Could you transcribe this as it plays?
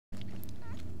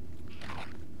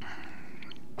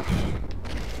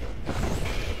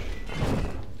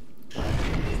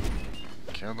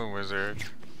Kill the wizard.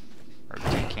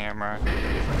 Rotate camera.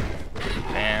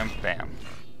 Bam, bam.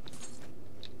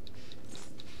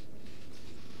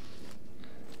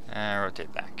 And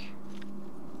rotate back.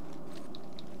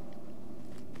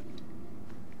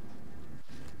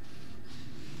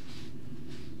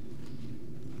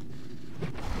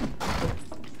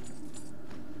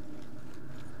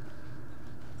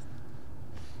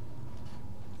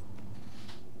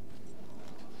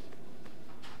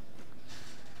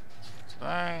 Did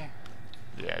I?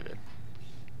 Yeah, I did.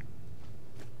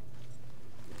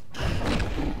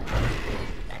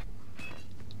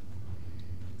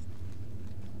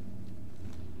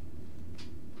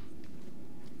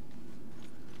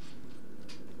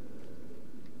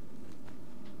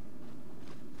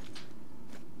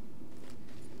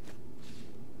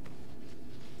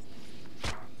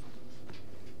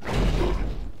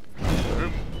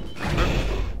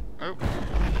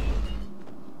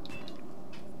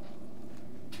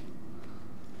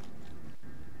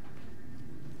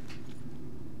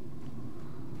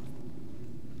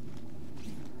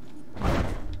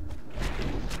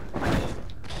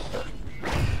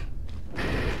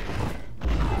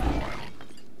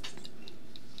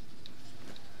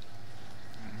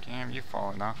 Damn, you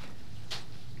falling off.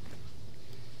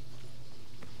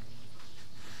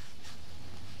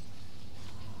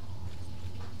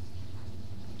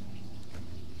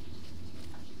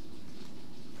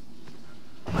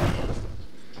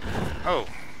 Oh,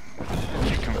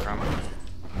 where'd you come from?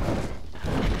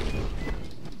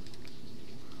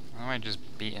 Why don't I just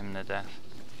beat him to death?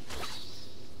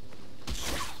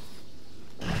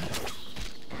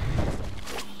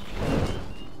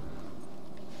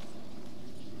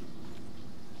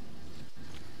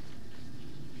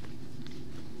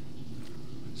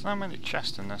 There's not many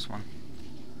chests in this one.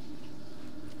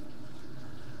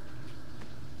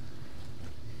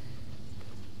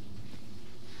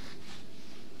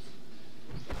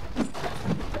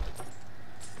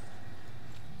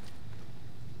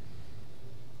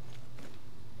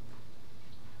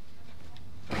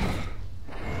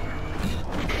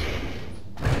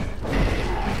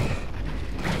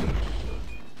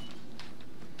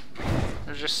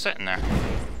 They're just sitting there.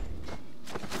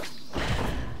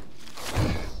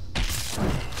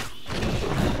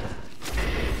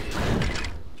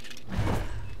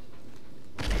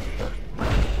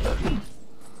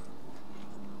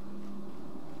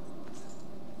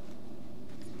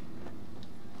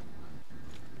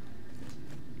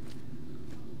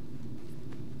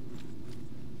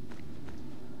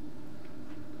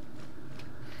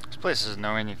 This place is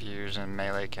annoying if you're using a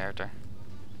melee character.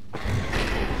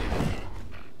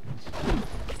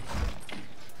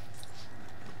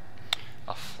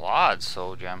 A flawed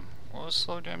soul gem. What was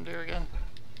soul gem do again?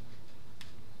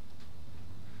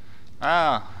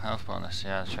 Oh, health bonus.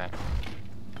 Yeah, that's right.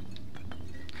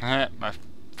 My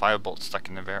firebolt stuck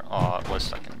in the barrel. Oh, it was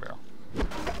stuck in the barrel.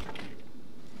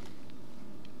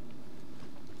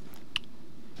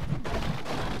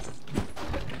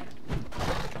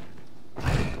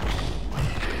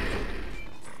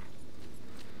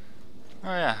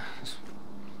 Oh yeah,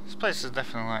 this place is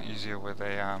definitely a lot easier with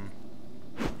a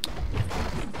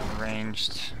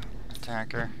ranged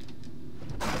attacker.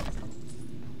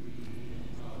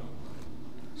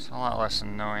 It's a lot less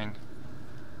annoying.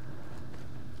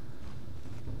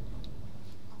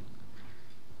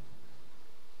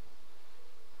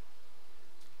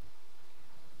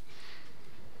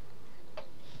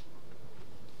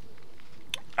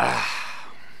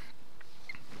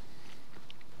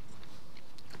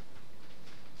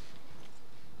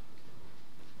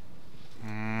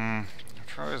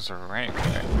 Is the right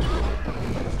way.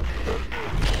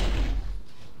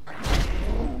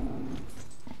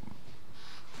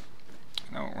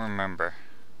 I don't remember.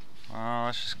 Well,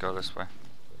 let's just go this way.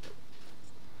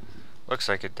 Looks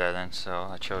like a dead end, so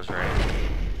I chose right.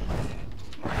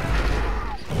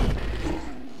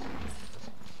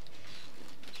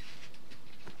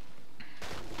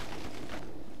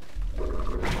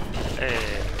 Hey.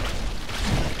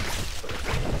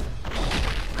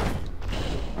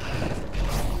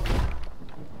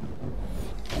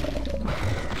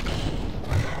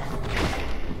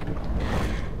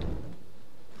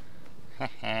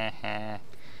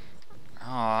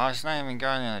 Oh, it's not even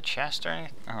going in a chest or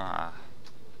anything? Ah.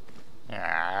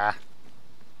 Yeah.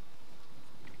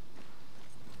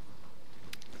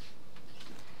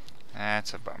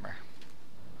 That's a bummer.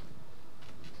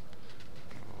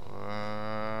 Whoa.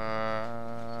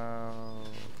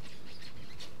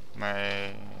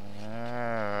 My...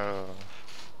 Oh.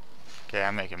 Okay,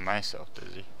 I'm making myself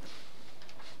dizzy.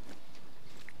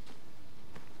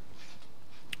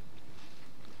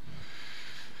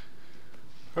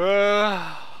 It's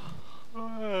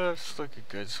looking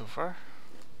good so far.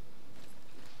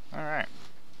 Alright.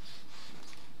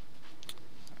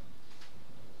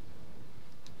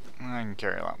 I can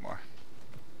carry a lot more.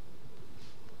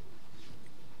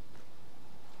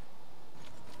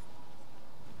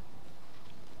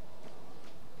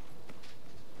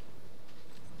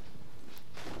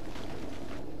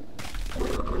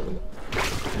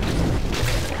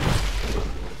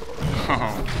 Come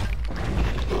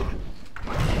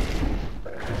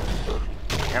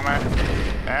on.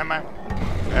 Come on.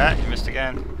 Ah, you missed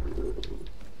again.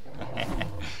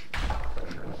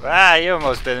 Ah, you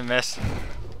almost didn't miss.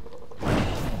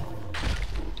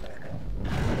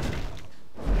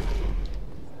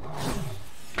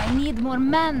 I need more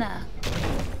mana.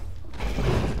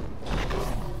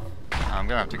 I'm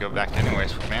gonna have to go back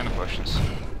anyways for mana potions.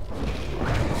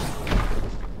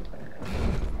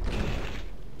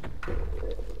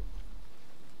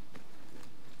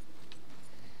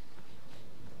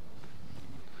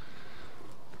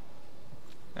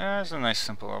 Yeah, it's a nice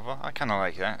simple level. I kinda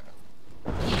like that.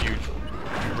 Huge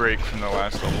break from the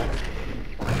last level.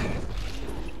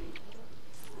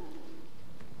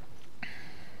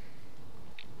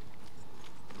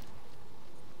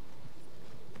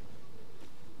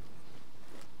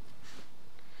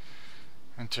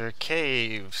 Enter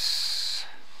caves.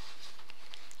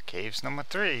 Caves number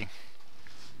 3.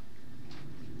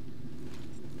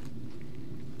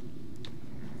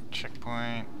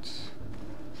 Checkpoint.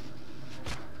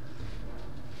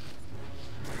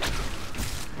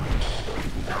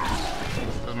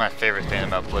 This is my favorite thing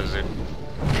about Blizzard.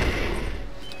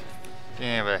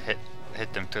 Being able to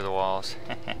hit them through the walls.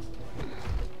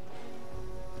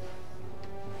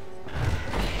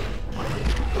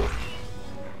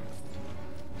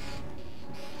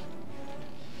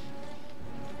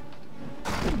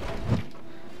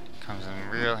 Comes in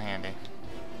real handy.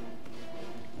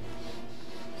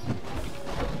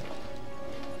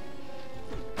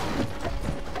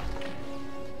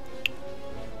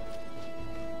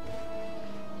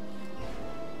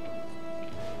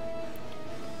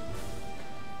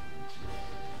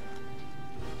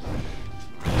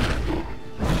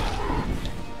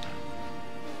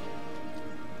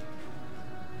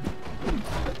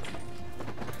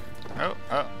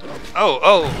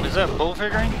 Oh, is that bull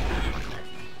figuring?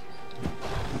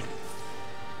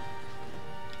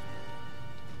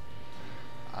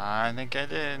 I think I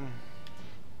did.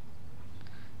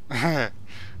 Now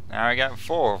I got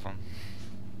 4 of them.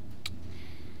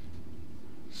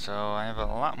 So I have a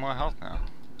lot more health now.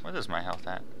 What is my health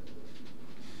at?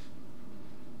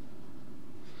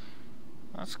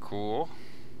 That's cool.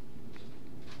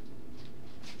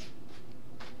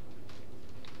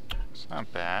 It's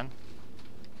not bad.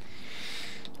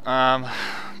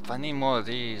 If I need more of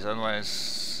these,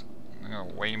 otherwise they're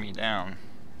gonna weigh me down.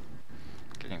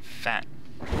 Getting fat.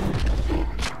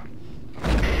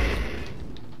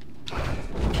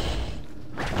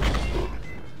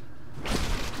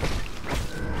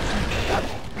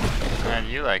 How do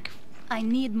you like? I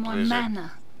need more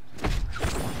mana.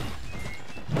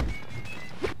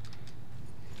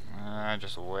 I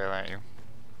just wail at you.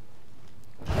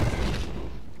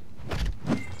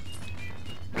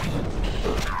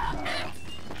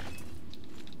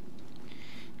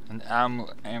 An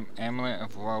amulet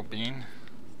of well-being.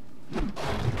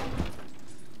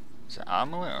 Is it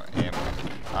omelet or amulet?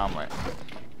 Omelet.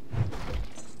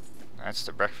 That's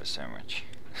the breakfast sandwich.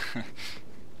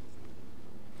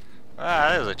 Ah,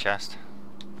 there's a chest.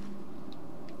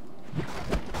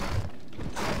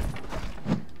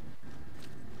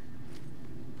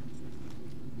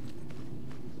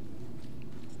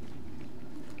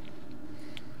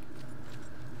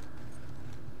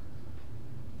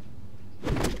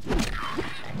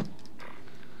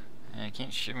 You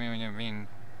can't shoot me when you're being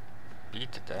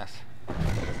beat to death.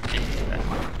 Beat to death.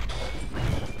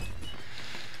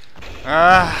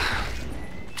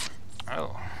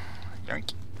 Oh.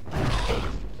 Yoink.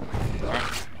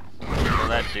 Kill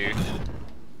that dude.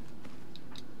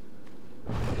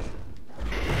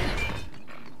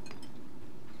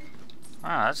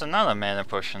 Ah, that's another mana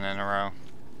potion in a row.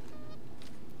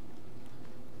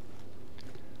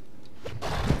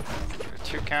 You're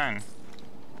too kind.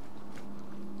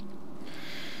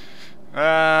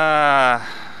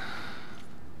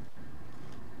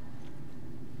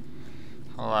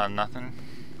 Whole lot of nothing.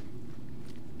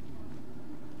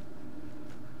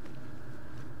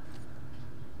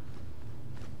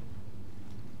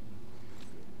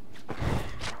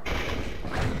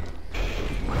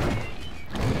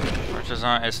 Which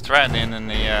aren't as threatening in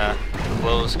the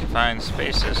closed, confined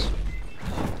spaces.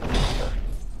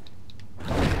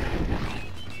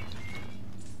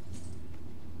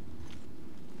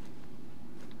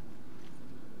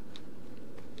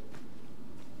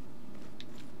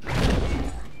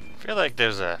 feel like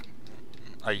there's a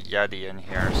yeti in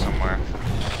here somewhere.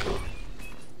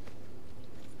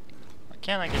 Why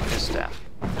can't I get this staff?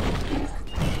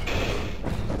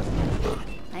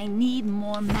 I need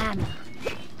more mana.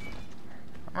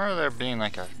 I remember there being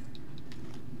like a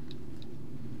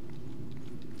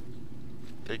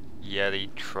big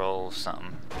yeti troll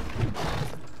something.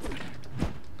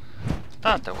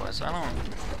 Thought there was. I don't.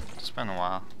 It's been a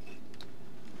while.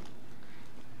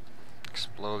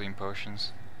 Exploding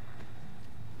potions.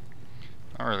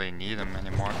 I don't really need them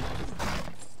anymore.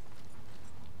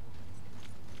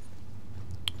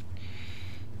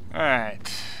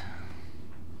 Alright.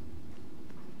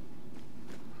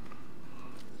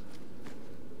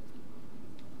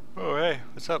 Oh hey,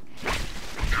 what's up?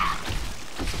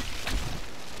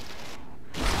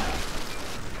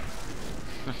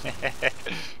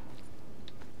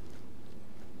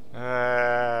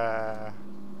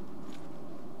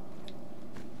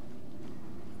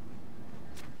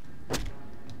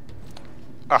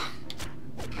 Oh,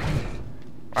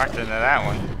 walked into that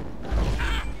one.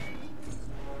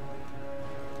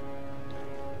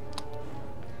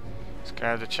 Let's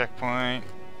grab the checkpoint.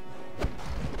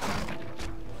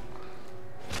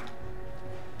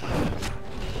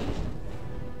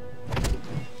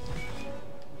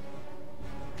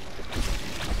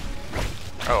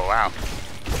 Oh wow.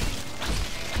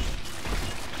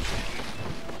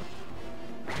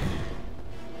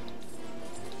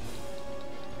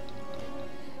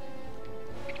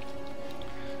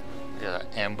 We got an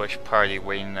ambush party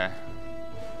waiting to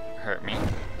hurt me.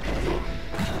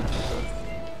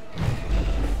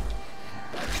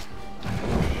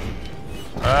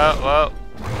 Whoa.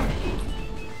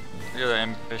 Look at that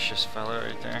ambitious fella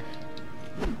right there.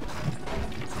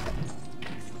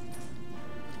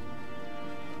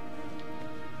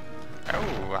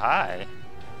 Oh, hi.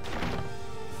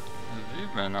 Where have you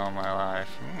been all my life?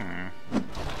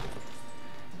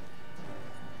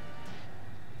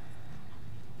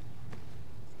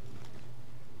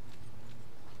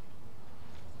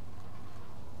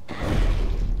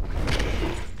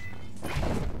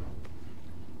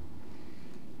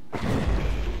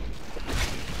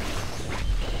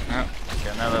 Oh,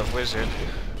 got another wizard. See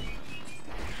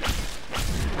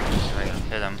if I can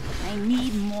hit him. I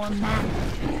need more mana.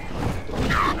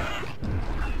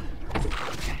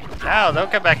 No,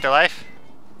 don't come back to life.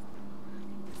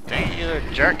 Dang you,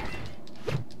 little jerk.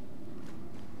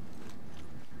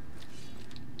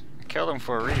 I killed him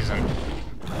for a reason.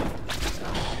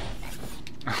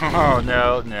 Oh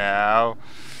no, no.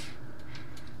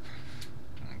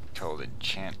 I'm told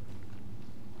enchant.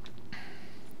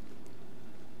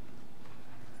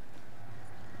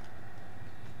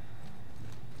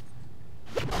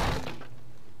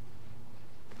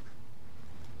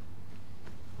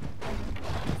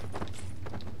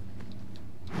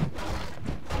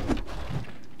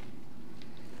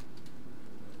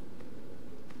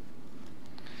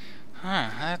 Huh,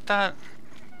 I thought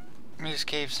these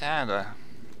caves had a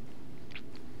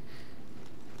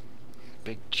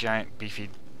big giant beefy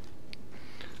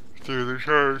through the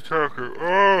shadow talker.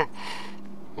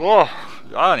 Oh,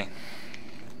 yawning.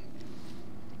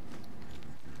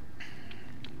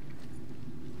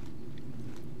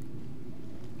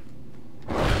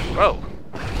 Whoa.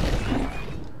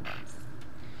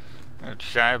 A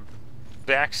giant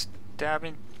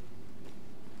backstabbing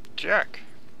jerk.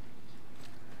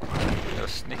 A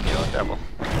sneaky old devil.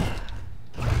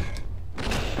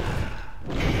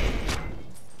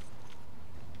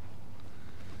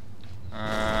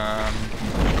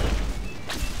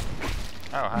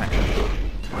 Oh, hi.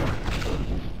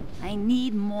 I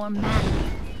need more mana.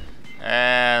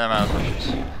 And I'm out of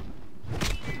potions.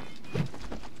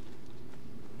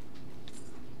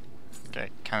 Okay,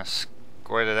 kind of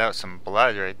squirted out some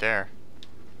blood right there.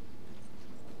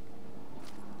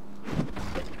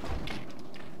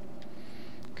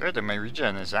 Good, that my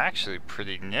regen is actually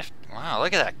pretty nifty. Wow,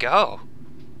 look at that go!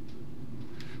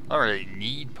 I don't really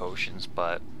need potions,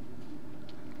 but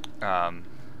I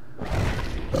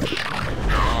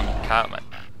caught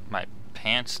my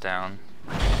pants down,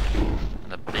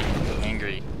 and a big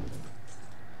angry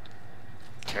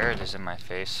turret is in my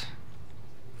face.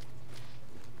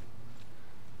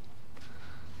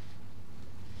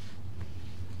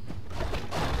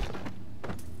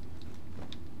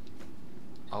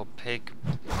 Opaque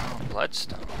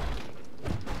bloodstone.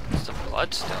 What's the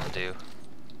bloodstone do?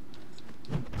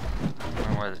 I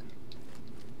don't know what it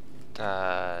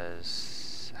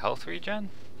does. Health regen?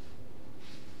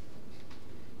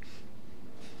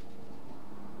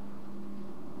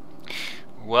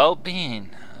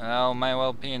 Well-being. Well, my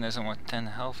well-being isn't worth 10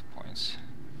 health points.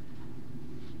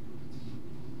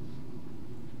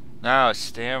 No,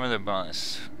 stamina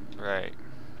bonus. Right.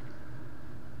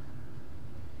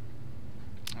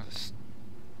 That's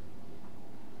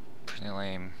pretty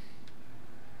lame.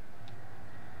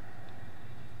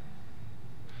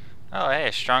 Oh,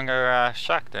 hey, stronger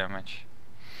shock damage.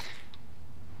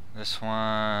 This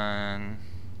one.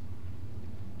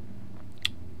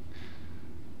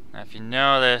 Now, if you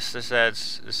notice, this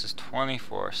is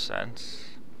 24 cents.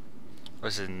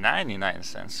 This is 99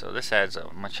 cents, so this adds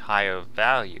a much higher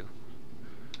value.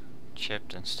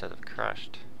 Chipped instead of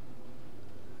crushed.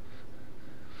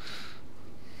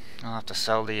 I'll have to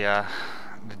sell the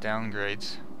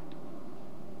downgrades.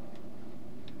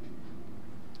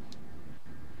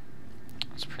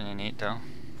 It's pretty neat though.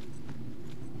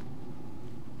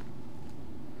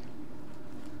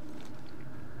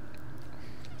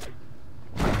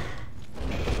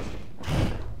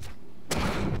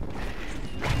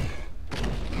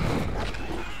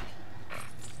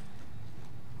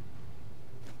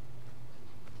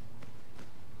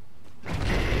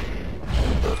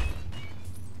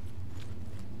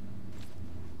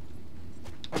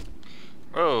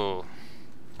 Whoa.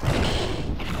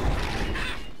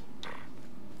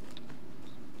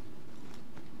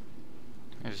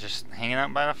 He's just hanging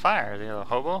out by the fire, the little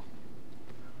hobo.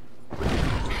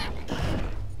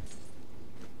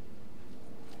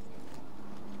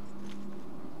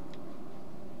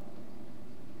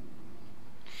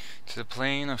 To the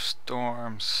plane of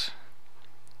storms.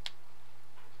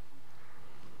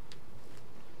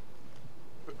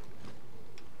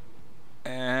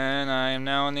 And I am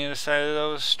now on the other side of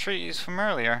those trees from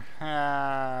earlier.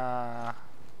 I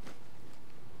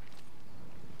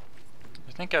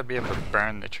think I'd be able to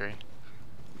burn the tree.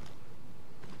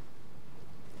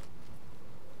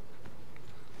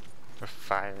 For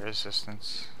fire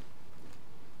resistance.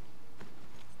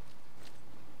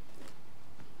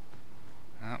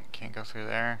 Oh, can't go through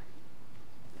there.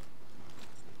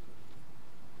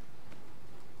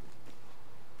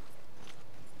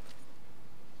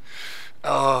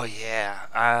 Oh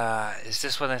yeah, is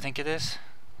this what I think it is?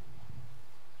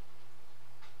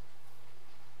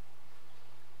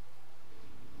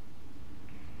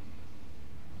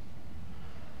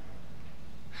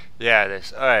 Yeah, it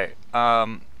is. Alright,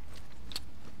 well,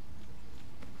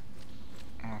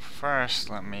 first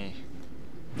let me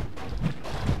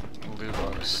loot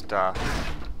all the stuff.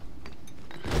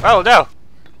 Oh no!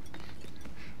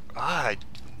 Ah,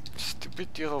 stupid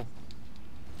little...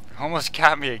 almost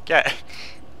got me again.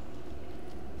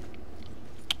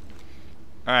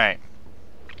 Alright.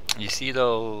 You see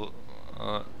those...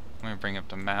 let me bring up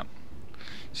the map.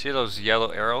 See those yellow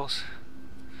arrows?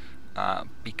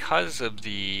 Because of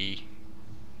the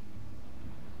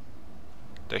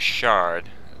shard,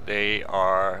 they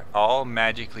are all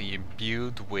magically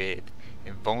imbued with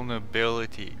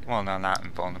invulnerability. Well, no, not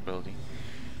invulnerability.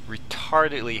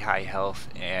 Retardedly high health,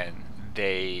 and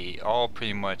they all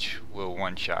pretty much will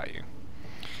one-shot you.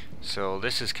 So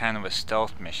this is kind of a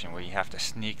stealth mission where you have to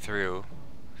sneak through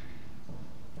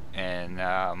and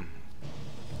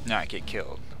not get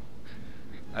killed.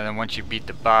 And then once you beat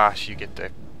the boss, you get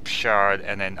the shard,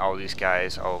 and then all these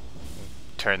guys all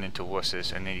turn into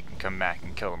wusses, and then you can come back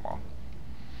and kill them all.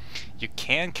 You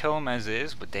can kill them as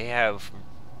is, but they have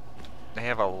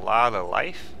a lot of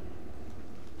life,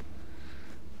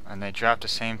 and they drop the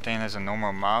same thing as a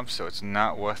normal mob, so it's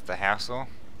not worth the hassle.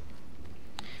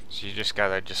 So you just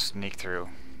gotta sneak through,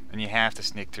 and you have to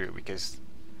sneak through because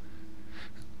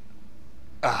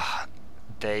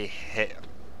they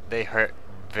hurt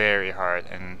very hard,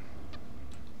 and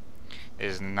it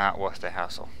is not worth the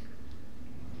hassle.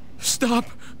 Stop!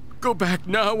 Go back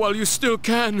now while you still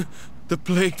can. The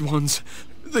plagued ones,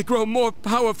 they grow more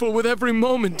powerful with every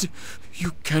moment.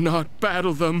 You cannot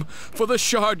battle them, for the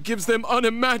shard gives them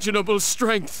unimaginable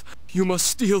strength. You must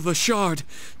steal the shard.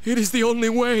 It is the only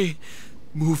way.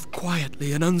 Move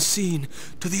quietly and unseen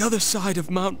to the other side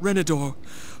of Mount Renador.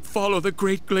 Follow the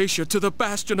great glacier to the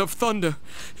Bastion of Thunder.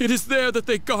 It is there that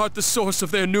they guard the source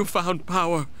of their newfound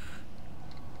power.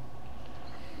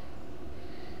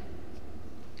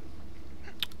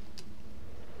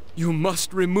 You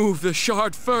must remove the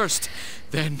shard first,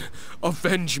 then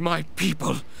avenge my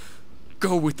people.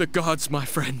 Go with the gods, my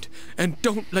friend, and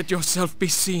don't let yourself be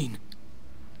seen.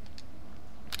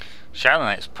 Shadow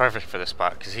Knight is perfect for this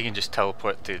spot because he can just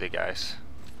teleport through the guys.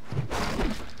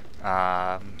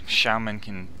 Shaman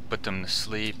can put them to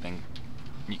sleep, and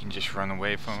you can just run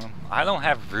away from them. I don't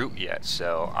have root yet,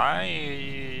 so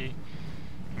I'm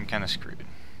kind of screwed.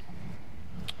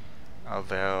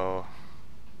 Although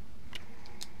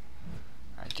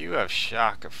I do have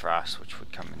Shock of Frost, which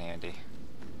would come in handy.